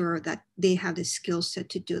make sure that they have the skill set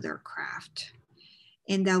to do their craft.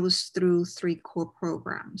 And that was through 3 core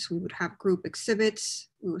programs. We would have group exhibits.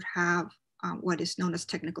 We would have what is known as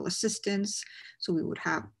technical assistance. So we would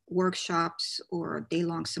have workshops or a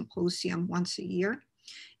day-long symposium once a year,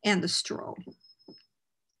 and the stroll.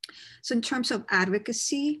 So in terms of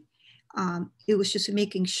advocacy, it was just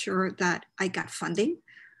making sure that I got funding,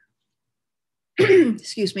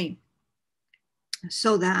 excuse me,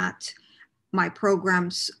 so that my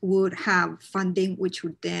programs would have funding, which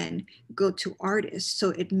would then go to artists. So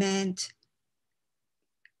it meant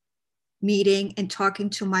meeting and talking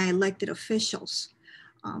to my elected officials.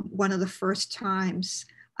 One of the first times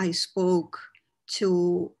I spoke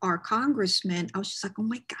to our congressman, I was just like, oh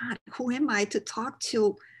my God, who am I to talk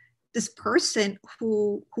to this person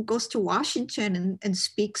who goes to Washington and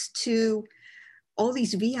speaks to all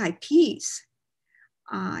these VIPs?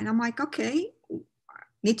 And I'm like, okay,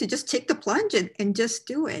 need to just take the plunge and just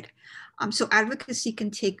do it. So advocacy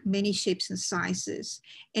can take many shapes and sizes.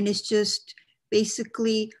 And it's just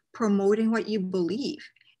basically promoting what you believe,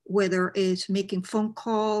 whether it's making phone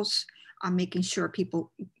calls, making sure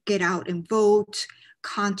people get out and vote,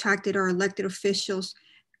 contacted our elected officials,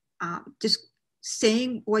 just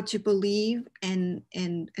saying what you believe and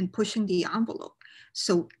pushing the envelope.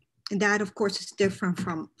 So that, of course, is different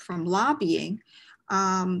from lobbying,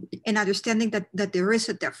 and understanding that there is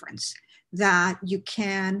a difference, that you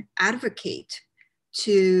can advocate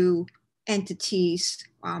to entities.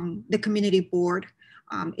 The community board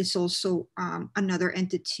is also another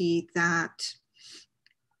entity that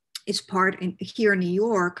is part here in New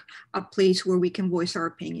York, a place where we can voice our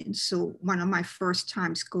opinions. So one of my first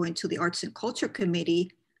times going to the Arts and Culture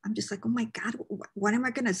Committee, I'm just like, oh my God, what am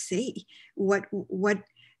I gonna say? What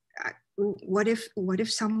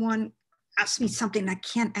if someone asks me something I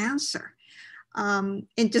can't answer? And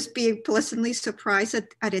just be pleasantly surprised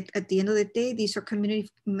at the end of the day, these are community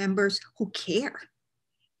members who care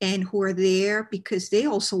and who are there because they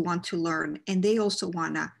also want to learn and they also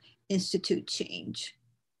wanna institute change.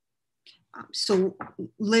 So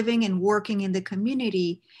living and working in the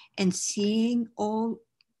community and seeing all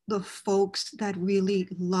the folks that really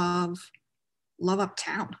love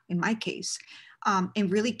Uptown, in my case, and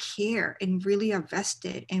really care and really are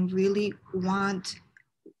vested and really want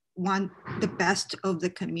the best of the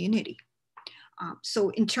community.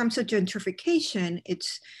 So in terms of gentrification,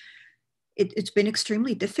 it's been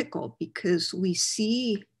extremely difficult because we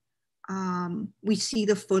see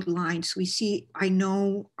the food lines. I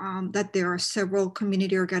know that there are several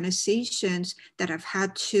community organizations that have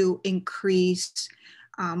had to increase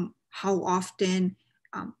how often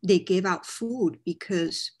they give out food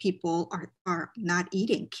because people are not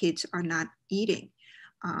eating, kids are not eating.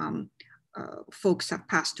 Folks have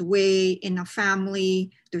passed away in a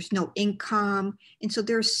family, there's no income. And so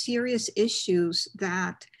there are serious issues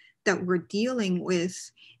that we're dealing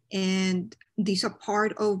with. And these are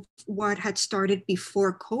part of what had started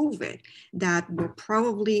before COVID that were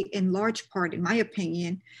probably in large part, in my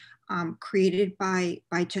opinion, created by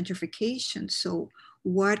gentrification. So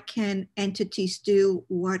what can entities do?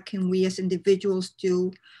 What can we as individuals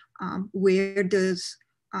do? Where does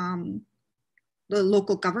the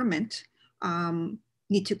local government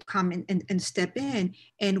need to come and step in?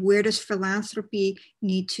 And where does philanthropy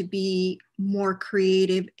need to be more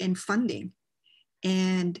creative in funding?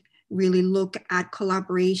 And really look at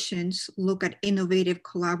collaborations, look at innovative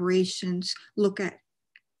collaborations, look at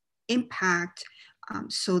impact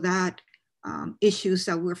so that issues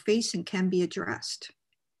that we're facing can be addressed.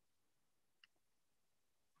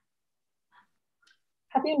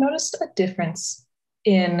 Have you noticed a difference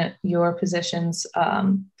in your positions,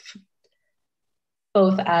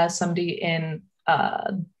 both as somebody in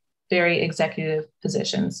very executive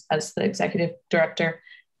positions as the executive director,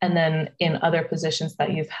 and then in other positions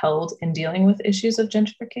that you've held in dealing with issues of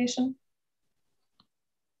gentrification?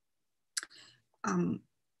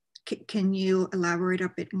 Can you elaborate a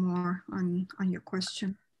bit more on your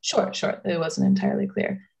question? Sure. It wasn't entirely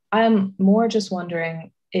clear. I'm more just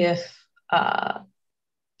wondering if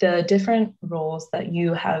the different roles that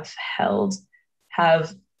you have held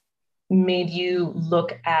have made you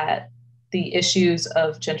look at the issues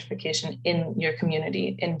of gentrification in your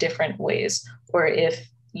community in different ways, or if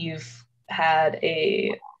you've had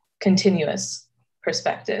a continuous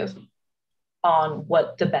perspective on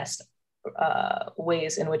what the best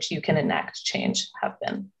ways in which you can enact change have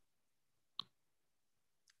been.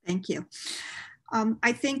 Thank you.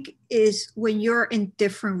 I think is when you're in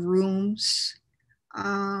different rooms,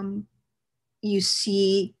 you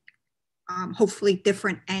see hopefully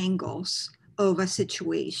different angles of a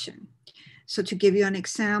situation. So to give you an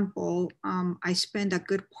example, I spent a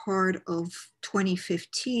good part of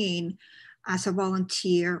 2015 as a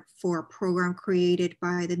volunteer for a program created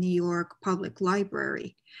by the New York Public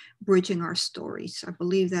Library, Bridging Our Stories. I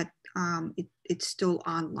believe that it's still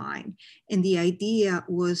online. And the idea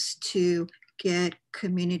was to get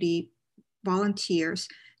community volunteers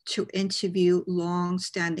to interview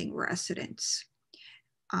long-standing residents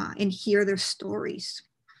and hear their stories.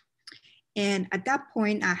 And at that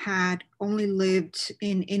point, I had only lived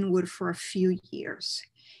in Inwood for a few years.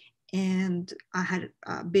 And I had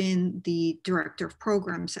been the director of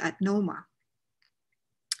programs at NoMAA.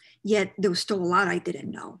 Yet there was still a lot I didn't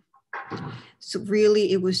know. So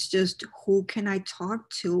really it was just, who can I talk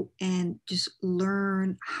to and just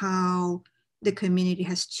learn how the community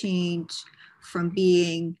has changed from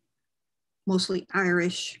being mostly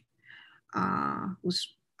Irish, was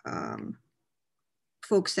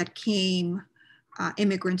folks that came,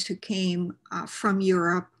 immigrants who came from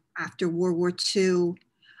Europe after World War II,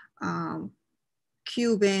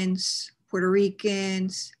 Cubans, Puerto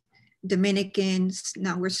Ricans, Dominicans.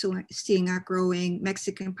 Now we're seeing a growing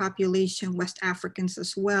Mexican population, West Africans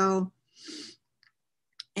as well.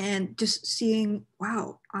 And just seeing,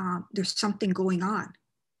 wow, there's something going on.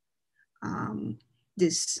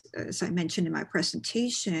 This, as I mentioned in my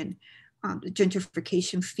presentation, the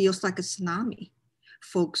gentrification feels like a tsunami.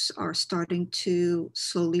 Folks are starting to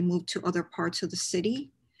slowly move to other parts of the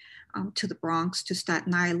city, to the Bronx, to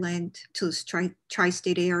Staten Island, to the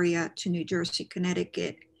tri-state area, to New Jersey,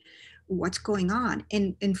 Connecticut. What's going on?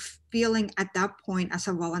 And feeling at that point as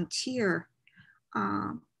a volunteer,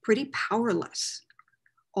 pretty powerless.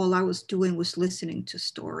 All I was doing was listening to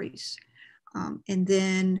stories. And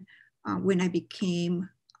then when I became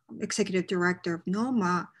executive director of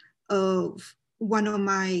NoMAA, one of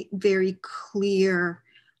my very clear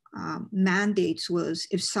mandates was,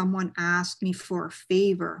 if someone asked me for a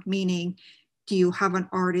favor, meaning, do you have an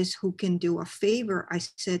artist who can do a favor? I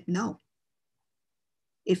said no.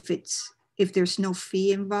 If there's no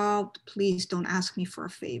fee involved, please don't ask me for a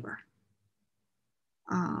favor.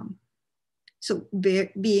 So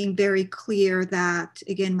being very clear that,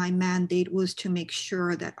 again, my mandate was to make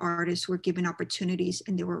sure that artists were given opportunities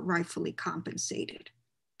and they were rightfully compensated,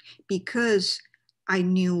 because I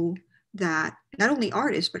knew that not only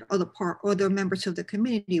artists, but other members of the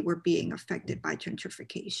community were being affected by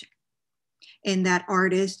gentrification, and that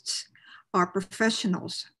artists are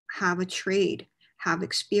professionals, have a trade, have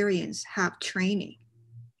experience, have training,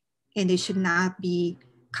 and they should not be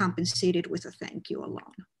compensated with a thank you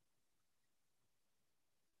alone.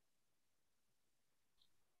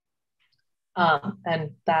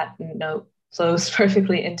 And that note flows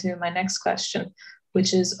perfectly into my next question,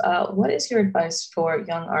 which is, what is your advice for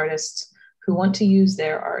young artists who want to use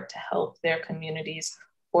their art to help their communities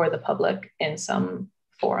or the public in some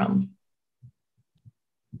forum?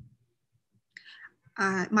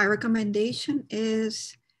 My recommendation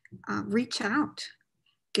is reach out,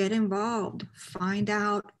 get involved, find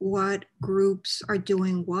out what groups are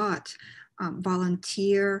doing what,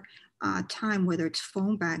 volunteer time, whether it's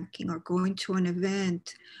phone banking or going to an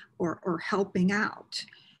event or helping out.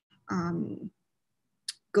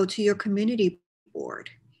 Go to your community board,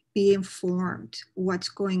 be informed what's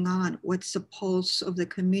going on, what's the pulse of the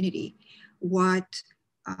community, what's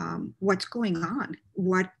going on,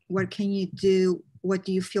 what can you do, what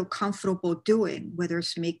do you feel comfortable doing, whether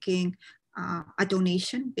it's making a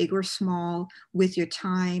donation, big or small, with your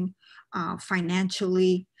time,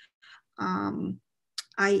 financially.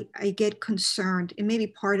 I get concerned, and maybe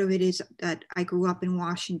part of it is that I grew up in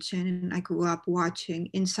Washington and I grew up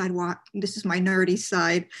watching this is my nerdy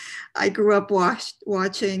side. I grew up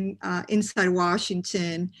watching Inside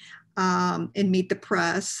Washington and Meet the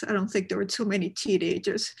Press. I don't think there were too many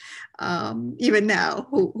teenagers, even now,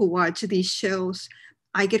 who watch these shows.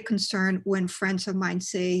 I get concerned when friends of mine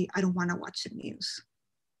say, I don't want to watch the news.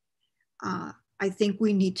 I think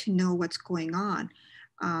we need to know what's going on.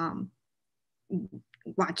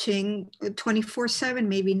 Watching 24/7,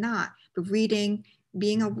 maybe not, but reading,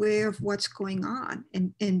 being aware of what's going on,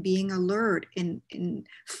 and being alert, and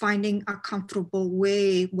finding a comfortable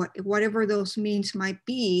way, whatever those means might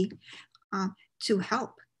be, to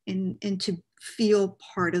help and to feel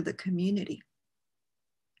part of the community.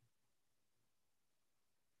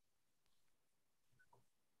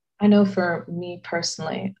 I know for me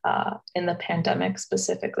personally, in the pandemic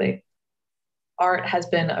specifically, art has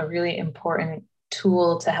been a really important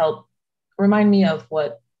tool to help remind me of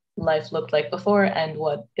what life looked like before and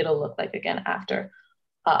what it'll look like again after.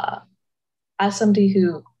 As somebody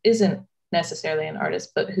who isn't necessarily an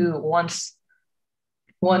artist, but who once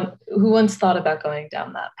thought about going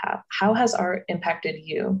down that path. How has art impacted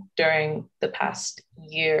you during the past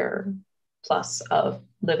year plus of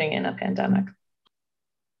living in a pandemic?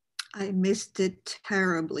 I missed it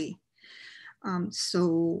terribly.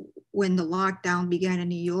 So when the lockdown began in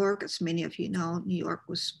New York, as many of you know, New York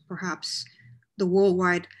was perhaps the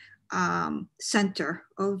worldwide center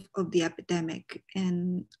of the epidemic,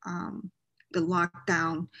 and the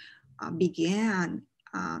lockdown began.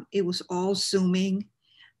 It was all Zooming,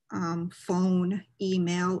 phone,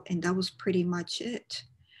 email, and that was pretty much it.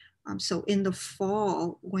 So in the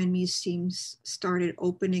fall, when museums started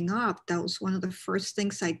opening up, that was one of the first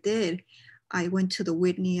things I did. I went to the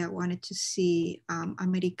Whitney. I wanted to see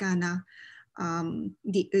Americana.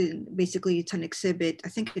 Basically, it's an exhibit. I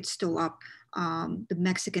think it's still up. The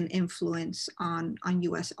Mexican influence on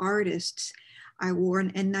U.S. artists. I wore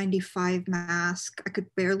an N95 mask. I could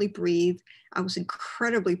barely breathe. I was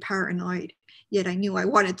incredibly paranoid, yet I knew I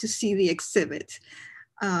wanted to see the exhibit.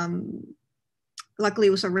 Luckily,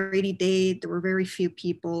 it was a rainy day. There were very few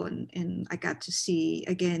people, and I got to see,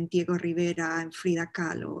 again, Diego Rivera and Frida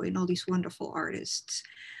Kahlo and all these wonderful artists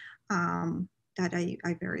that I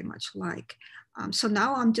very much like. So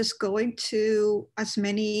now I'm just going to as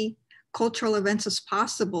many cultural events as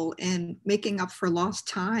possible and making up for lost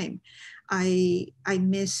time. I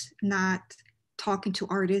miss not talking to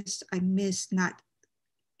artists. I miss not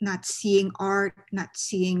seeing art, not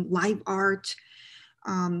seeing live art.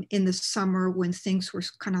 In the summer when things were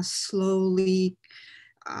kind of slowly,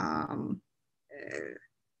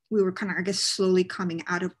 we were kind of, I guess, slowly coming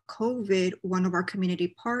out of COVID, one of our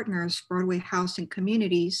community partners, Broadway House and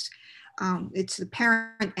Communities, it's the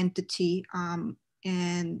parent entity,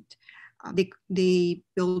 and they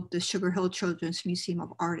built the Sugar Hill Children's Museum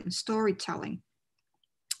of Art and Storytelling.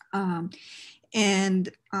 And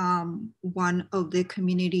one of the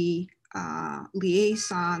community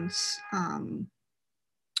liaisons,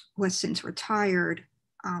 who has since retired,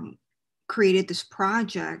 created this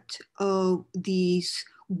project of these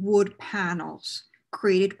wood panels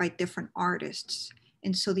created by different artists.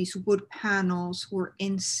 And so these wood panels were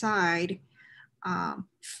inside,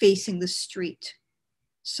 facing the street,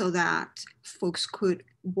 so that folks could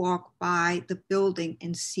walk by the building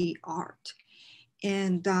and see art.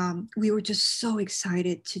 And we were just so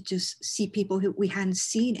excited to just see people who we hadn't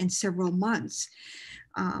seen in several months.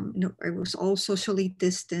 It was all socially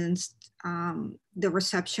distanced. The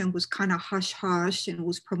reception was kind of hush hush and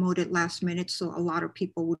was promoted last minute, so a lot of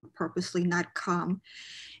people would purposely not come.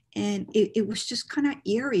 And it was just kind of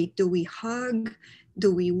eerie. Do we hug?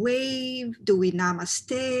 Do we wave? Do we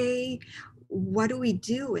namaste? What do we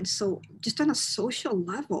do? And so just on a social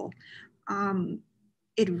level,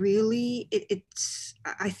 it really, it's,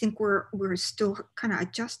 I think we're still kind of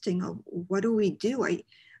adjusting of what do we do?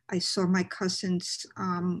 I saw my cousins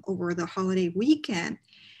over the holiday weekend,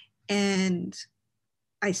 and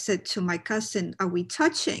I said to my cousin, are we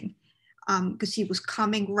touching? Because he was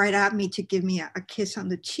coming right at me to give me a kiss on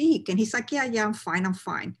the cheek. And he's like, yeah, I'm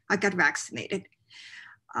fine. I got vaccinated.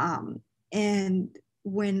 And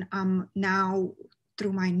when I'm now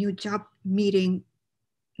through my new job meeting,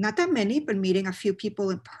 not that many, but meeting a few people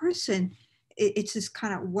in person, it's just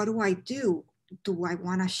kind of, what do I do? Do I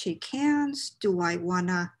want to shake hands? Do I want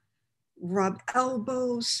to rub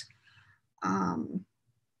elbows? And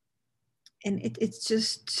it's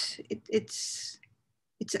just, it's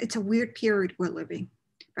a weird period we're living.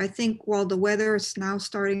 I think while the weather is now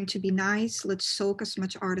starting to be nice, let's soak as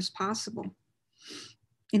much art as possible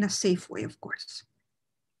in a safe way, of course.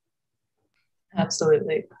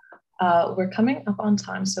 Absolutely. We're coming up on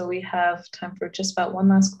time, so we have time for just about one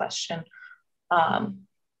last question.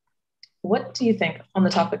 What do you think, on the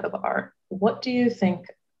topic of art, what do you think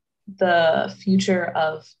the future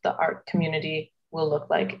of the art community will look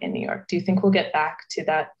like in New York? Do you think we'll get back to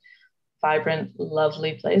that vibrant,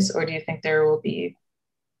 lovely place, or do you think there will be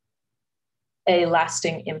a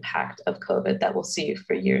lasting impact of COVID that we'll see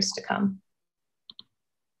for years to come?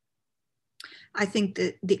 I think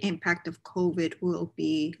that the impact of COVID will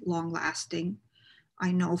be long lasting.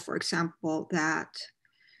 I know, for example, that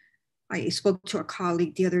I spoke to a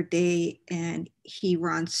colleague the other day, and he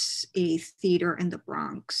runs a theater in the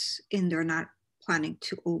Bronx, and they're not planning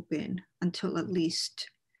to open until at least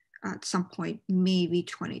at some point, maybe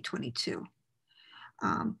 2022.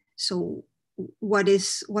 So what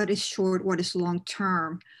is short, what is long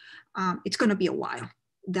term? It's going to be a while.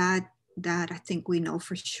 That I think we know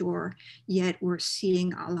for sure, yet we're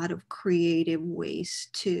seeing a lot of creative ways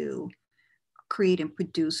to create and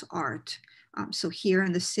produce art. So here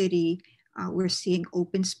in the city, We're seeing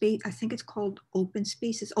open space. I think it's called open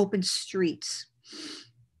spaces, open streets.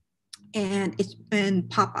 And it's been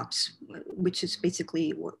pop-ups, which is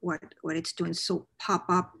basically what it's doing. So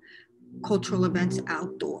pop-up cultural events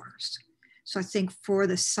outdoors. So I think for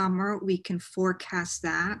the summer, we can forecast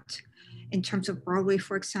that. In terms of Broadway,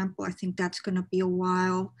 for example, I think that's gonna be a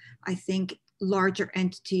while. I think larger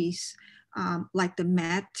entities like the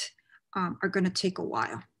Met are gonna take a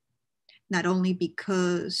while. Not only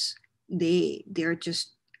because they're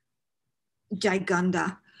just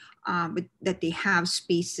giganda, but that they have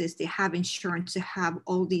spaces, they have insurance, they have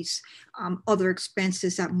all these other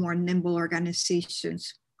expenses that more nimble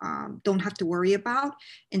organizations don't have to worry about.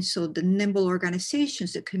 And so the nimble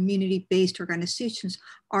organizations, the community-based organizations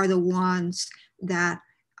are the ones that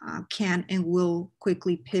can and will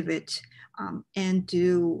quickly pivot and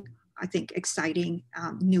do, I think, exciting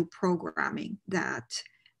new programming that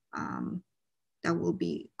that will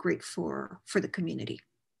be great for the community.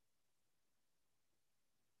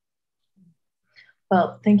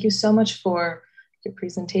 Well, thank you so much for your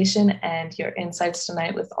presentation and your insights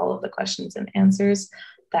tonight with all of the questions and answers.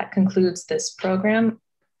 That concludes this program.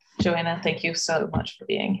 Joanna, thank you so much for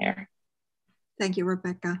being here. Thank you,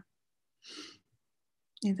 Rebecca.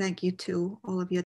 And thank you to all of you